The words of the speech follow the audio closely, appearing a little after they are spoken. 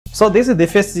So this is the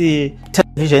first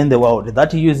television in the world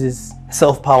that uses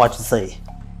self-power to say.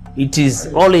 It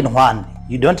is all in one.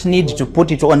 You don't need to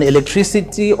put it on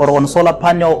electricity or on solar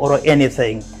panel or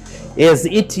anything. As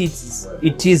it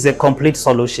is a complete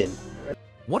solution.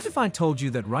 What if I told you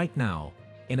that right now,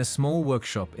 in a small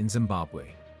workshop in Zimbabwe,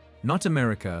 not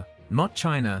America, not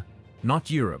China,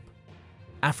 not Europe,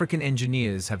 African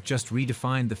engineers have just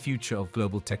redefined the future of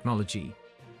global technology.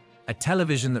 A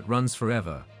television that runs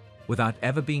forever, without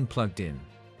ever being plugged in.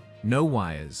 No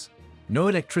wires, no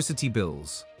electricity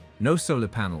bills, no solar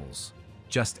panels,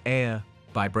 just air,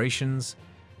 vibrations,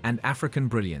 and African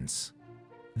brilliance.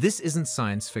 This isn't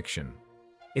science fiction.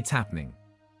 It's happening,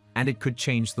 and it could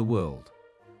change the world.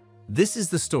 This is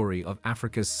the story of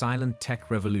Africa's silent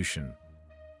tech revolution.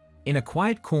 In a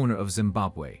quiet corner of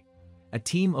Zimbabwe, a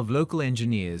team of local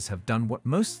engineers have done what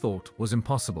most thought was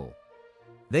impossible.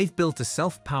 They've built a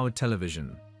self-powered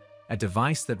television, a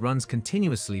device that runs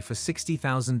continuously for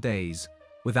 60,000 days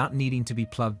without needing to be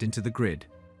plugged into the grid,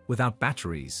 without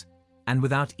batteries, and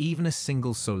without even a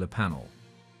single solar panel.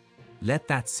 Let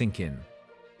that sink in.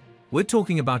 We're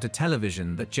talking about a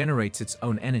television that generates its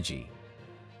own energy.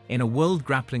 In a world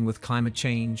grappling with climate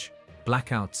change,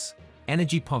 blackouts,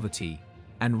 energy poverty,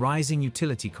 and rising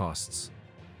utility costs,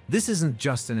 this isn't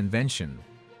just an invention,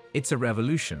 it's a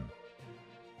revolution.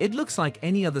 It looks like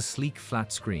any other sleek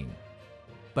flat screen,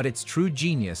 but its true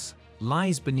genius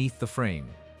lies beneath the frame.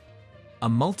 A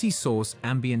multi-source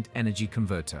ambient energy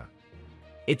converter.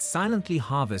 It silently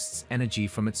harvests energy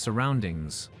from its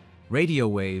surroundings, radio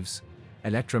waves,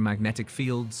 electromagnetic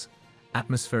fields,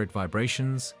 atmospheric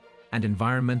vibrations, and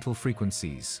environmental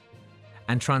frequencies,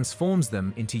 and transforms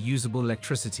them into usable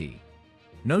electricity.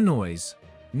 No noise,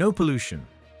 no pollution,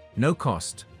 no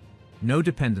cost, no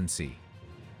dependency.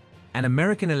 An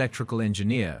American electrical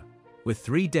engineer with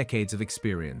 3 decades of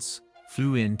experience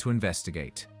flew in to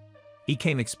investigate. He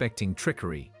came expecting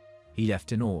trickery. He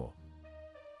left in awe.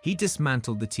 He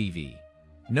dismantled the TV.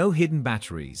 No hidden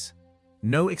batteries,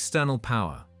 no external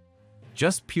power,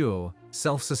 just pure,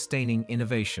 self-sustaining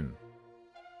innovation.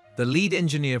 The lead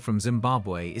engineer from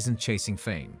Zimbabwe isn't chasing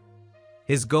fame.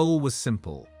 His goal was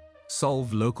simple: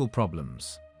 solve local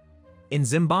problems. In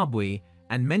Zimbabwe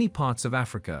and many parts of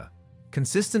Africa,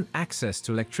 consistent access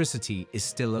to electricity is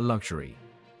still a luxury.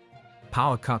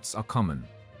 Power cuts are common,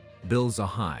 bills are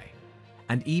high,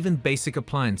 and even basic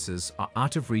appliances are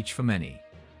out of reach for many.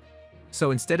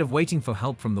 So instead of waiting for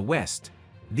help from the West,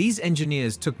 these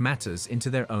engineers took matters into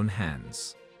their own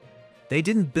hands. They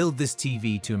didn't build this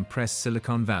TV to impress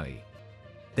Silicon Valley.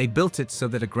 They built it so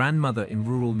that a grandmother in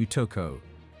rural Mutoko,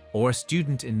 or a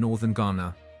student in northern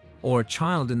Ghana, or a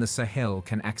child in the Sahel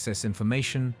can access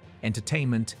information,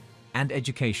 entertainment, and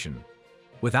education,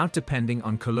 without depending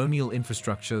on colonial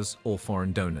infrastructures or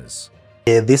foreign donors.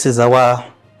 This is our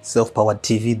self-powered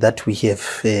TV that we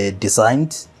have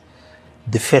designed,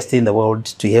 the first in the world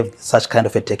to have such kind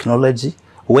of a technology,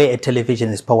 where a television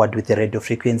is powered with a radio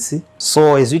frequency.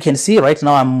 So as you can see right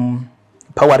now, I'm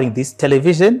powering this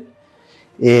television.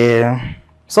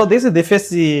 So this is the first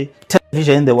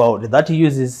television in the world that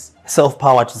uses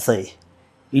self-power to say.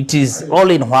 It is all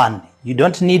in one. You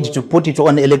don't need to put it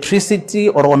on electricity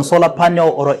or on solar panel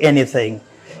or anything.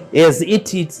 As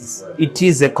it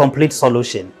is a complete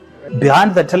solution.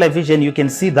 Behind the television, you can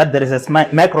see that there is a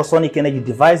microsonic energy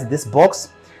device, this box.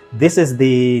 This is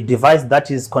the device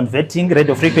that is converting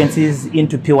radio frequencies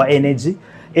into pure energy.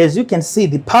 As you can see,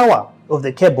 the power of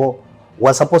the cable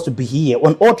was supposed to be here.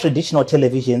 On all traditional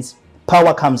televisions,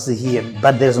 power comes here,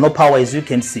 but there's no power, as you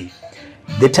can see.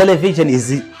 The television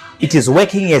is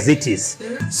working as it is.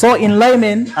 So in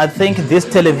layman, I think this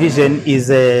television is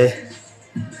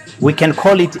we can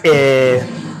call it a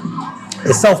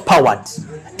self-powered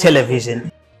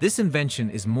television. This invention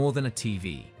is more than a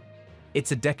TV.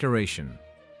 It's a declaration.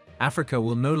 Africa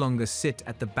will no longer sit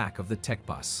at the back of the tech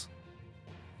bus.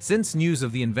 Since news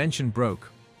of the invention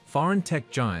broke, foreign tech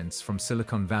giants from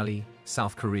Silicon Valley,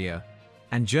 South Korea,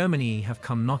 and Germany have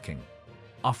come knocking,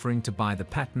 offering to buy the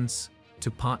patents,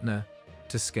 to partner,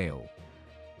 to scale.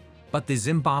 But the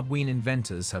Zimbabwean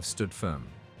inventors have stood firm.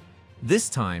 This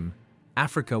time,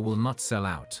 Africa will not sell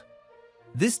out.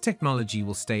 This technology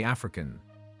will stay African,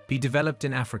 be developed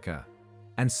in Africa,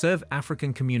 and serve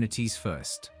African communities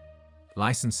first.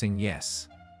 Licensing, yes.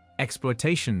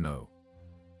 Exploitation, no.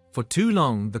 For too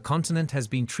long, the continent has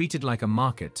been treated like a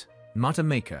market, not a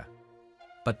maker.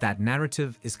 But that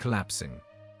narrative is collapsing.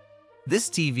 This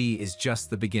TV is just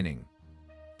the beginning.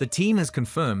 The team has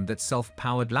confirmed that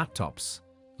self-powered laptops,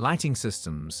 lighting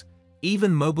systems,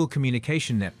 even mobile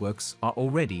communication networks are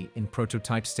already in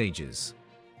prototype stages.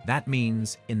 That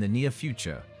means, in the near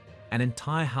future, an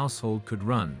entire household could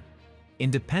run,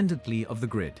 independently of the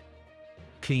grid.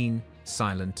 Clean,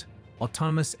 silent,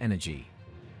 autonomous energy,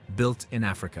 built in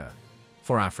Africa,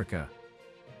 for Africa.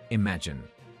 Imagine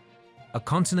a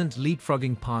continent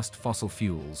leapfrogging past fossil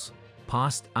fuels,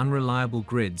 past unreliable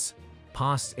grids,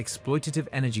 past exploitative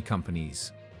energy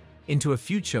companies, into a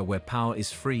future where power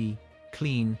is free,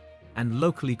 clean, and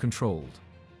locally controlled.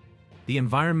 The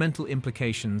environmental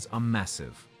implications are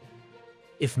massive.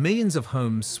 If millions of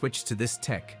homes switched to this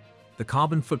tech, the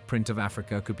carbon footprint of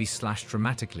Africa could be slashed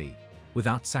dramatically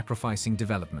without sacrificing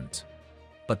development.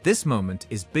 But this moment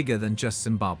is bigger than just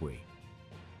Zimbabwe.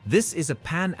 This is a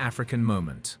pan-African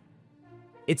moment.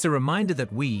 It's a reminder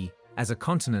that we, as a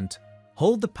continent,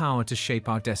 hold the power to shape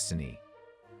our destiny.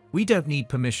 We don't need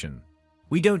permission.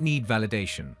 We don't need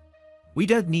validation. We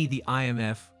don't need the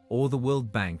IMF or the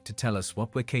World Bank to tell us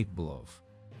what we're capable of.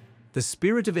 The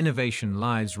spirit of innovation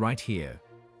lies right here,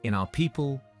 in our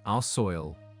people, our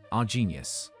soil, our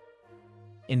genius.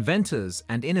 Inventors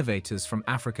and innovators from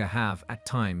Africa have, at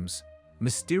times,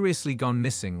 mysteriously gone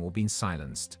missing or been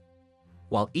silenced.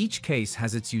 While each case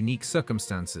has its unique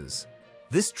circumstances,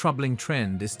 this troubling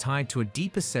trend is tied to a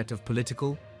deeper set of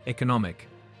political, economic,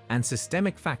 and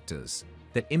systemic factors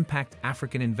that impact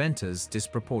African inventors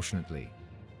disproportionately.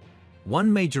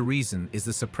 One major reason is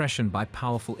the suppression by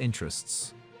powerful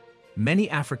interests. Many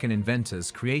African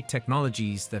inventors create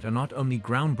technologies that are not only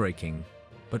groundbreaking,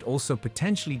 but also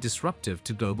potentially disruptive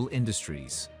to global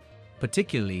industries,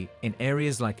 particularly in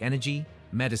areas like energy,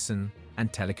 medicine,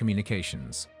 and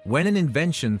telecommunications. When an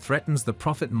invention threatens the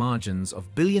profit margins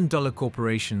of billion-dollar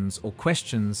corporations or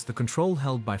questions the control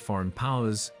held by foreign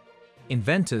powers,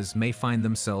 inventors may find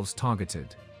themselves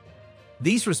targeted.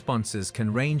 These responses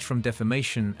can range from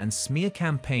defamation and smear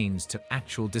campaigns to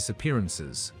actual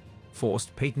disappearances,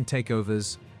 forced patent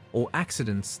takeovers, or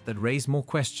accidents that raise more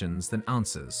questions than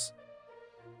answers.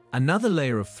 Another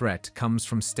layer of threat comes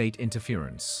from state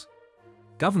interference.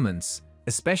 Governments,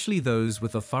 especially those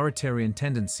with authoritarian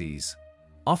tendencies,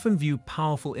 often view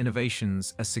powerful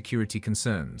innovations as security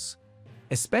concerns,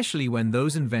 especially when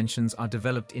those inventions are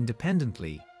developed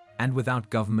independently and without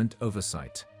government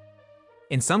oversight.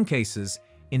 In some cases,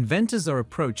 inventors are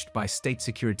approached by state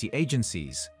security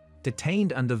agencies,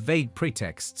 detained under vague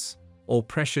pretexts, or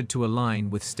pressured to align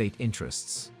with state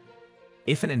interests.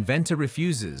 If an inventor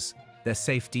refuses, their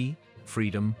safety,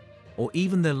 freedom, or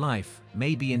even their life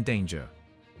may be in danger.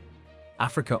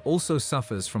 Africa also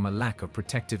suffers from a lack of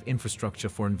protective infrastructure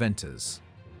for inventors.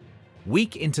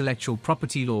 Weak intellectual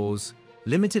property laws,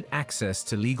 limited access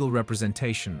to legal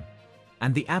representation,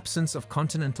 and the absence of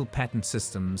continental patent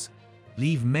systems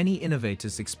leave many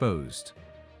innovators exposed.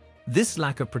 This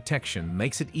lack of protection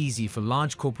makes it easy for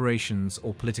large corporations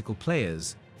or political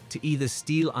players to either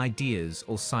steal ideas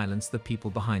or silence the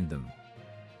people behind them.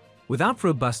 Without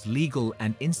robust legal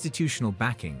and institutional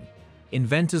backing,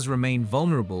 inventors remain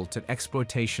vulnerable to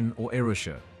exploitation or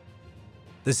erasure.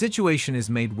 The situation is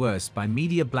made worse by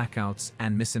media blackouts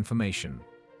and misinformation.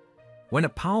 When a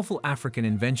powerful African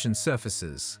invention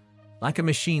surfaces, like a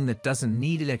machine that doesn't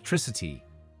need electricity,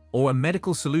 or a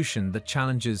medical solution that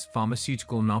challenges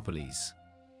pharmaceutical monopolies,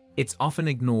 it's often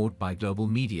ignored by global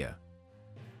media.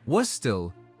 Worse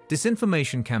still,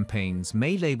 disinformation campaigns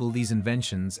may label these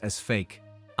inventions as fake,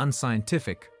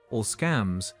 unscientific, or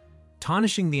scams,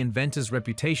 tarnishing the inventor's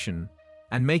reputation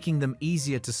and making them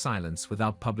easier to silence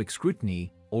without public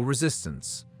scrutiny or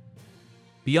resistance.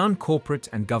 Beyond corporate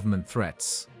and government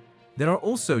threats, there are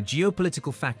also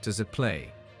geopolitical factors at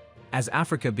play. As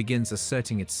Africa begins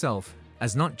asserting itself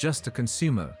as not just a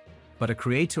consumer, but a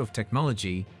creator of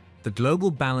technology, the global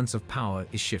balance of power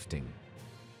is shifting.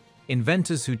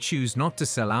 Inventors who choose not to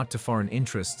sell out to foreign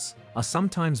interests are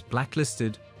sometimes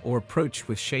blacklisted or approached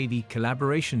with shady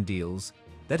collaboration deals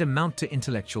that amount to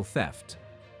intellectual theft.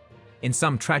 In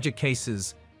some tragic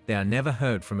cases, they are never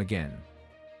heard from again.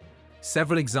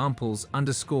 Several examples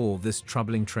underscore this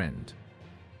troubling trend.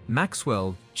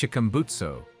 Maxwell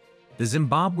Chikumbutso, the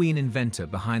Zimbabwean inventor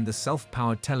behind the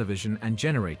self-powered television and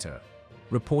generator,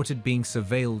 reported being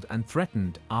surveilled and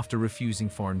threatened after refusing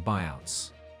foreign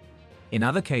buyouts. In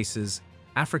other cases,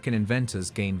 African inventors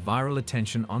gain viral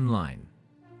attention online,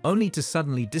 only to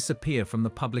suddenly disappear from the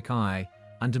public eye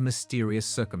under mysterious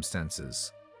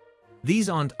circumstances. These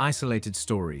aren't isolated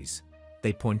stories,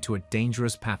 they point to a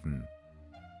dangerous pattern.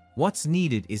 What's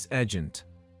needed is urgent,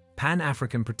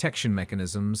 pan-African protection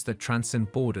mechanisms that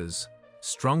transcend borders,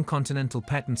 strong continental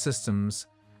patent systems,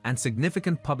 and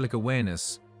significant public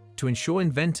awareness to ensure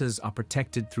inventors are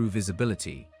protected through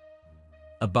visibility.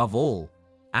 Above all,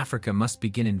 Africa must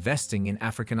begin investing in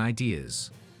African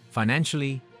ideas,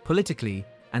 financially, politically,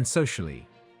 and socially,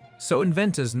 So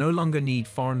inventors no longer need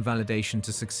foreign validation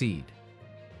to succeed.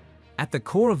 At the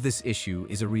core of this issue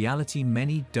is a reality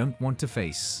many don't want to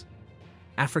face.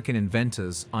 African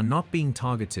inventors are not being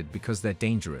targeted because they're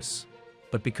dangerous,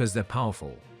 but because they're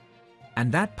powerful.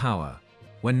 And that power,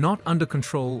 when not under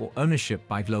control or ownership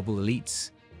by global elites,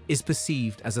 is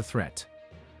perceived as a threat.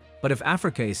 But if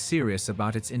Africa is serious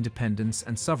about its independence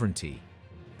and sovereignty,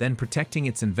 then protecting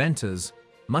its inventors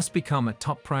must become a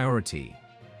top priority,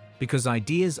 because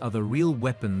ideas are the real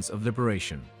weapons of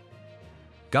liberation.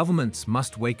 Governments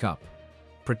must wake up,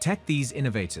 protect these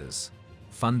innovators,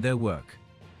 fund their work,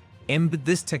 embed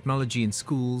this technology in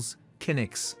schools,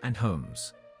 clinics, and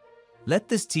homes. Let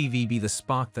this TV be the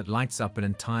spark that lights up an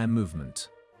entire movement.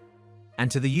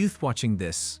 And to the youth watching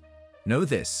this, know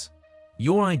this: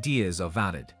 your ideas are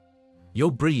valid.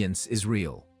 Your brilliance is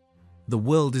real. The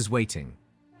world is waiting,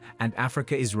 and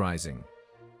Africa is rising.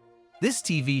 This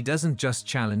TV doesn't just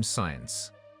challenge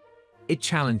science. It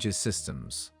challenges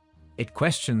systems. It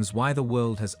questions why the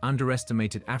world has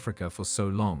underestimated Africa for so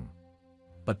long.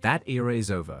 But that era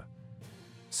is over.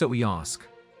 So we ask,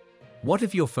 what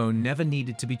if your phone never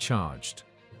needed to be charged?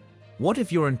 What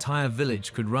if your entire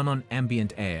village could run on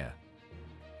ambient air?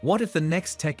 What if the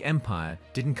next tech empire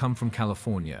didn't come from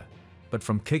California, but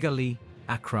from Kigali,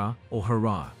 Accra, or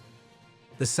Harare?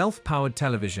 The self-powered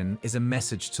television is a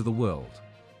message to the world.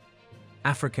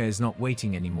 Africa is not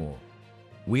waiting anymore.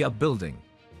 We are building.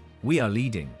 We are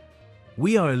leading.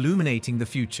 We are illuminating the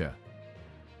future.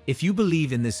 If you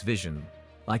believe in this vision,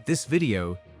 like this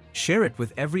video, share it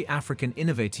with every African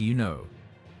innovator you know,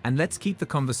 and let's keep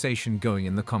the conversation going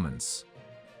in the comments.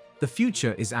 The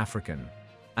future is African,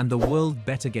 and the world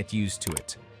better get used to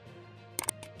it.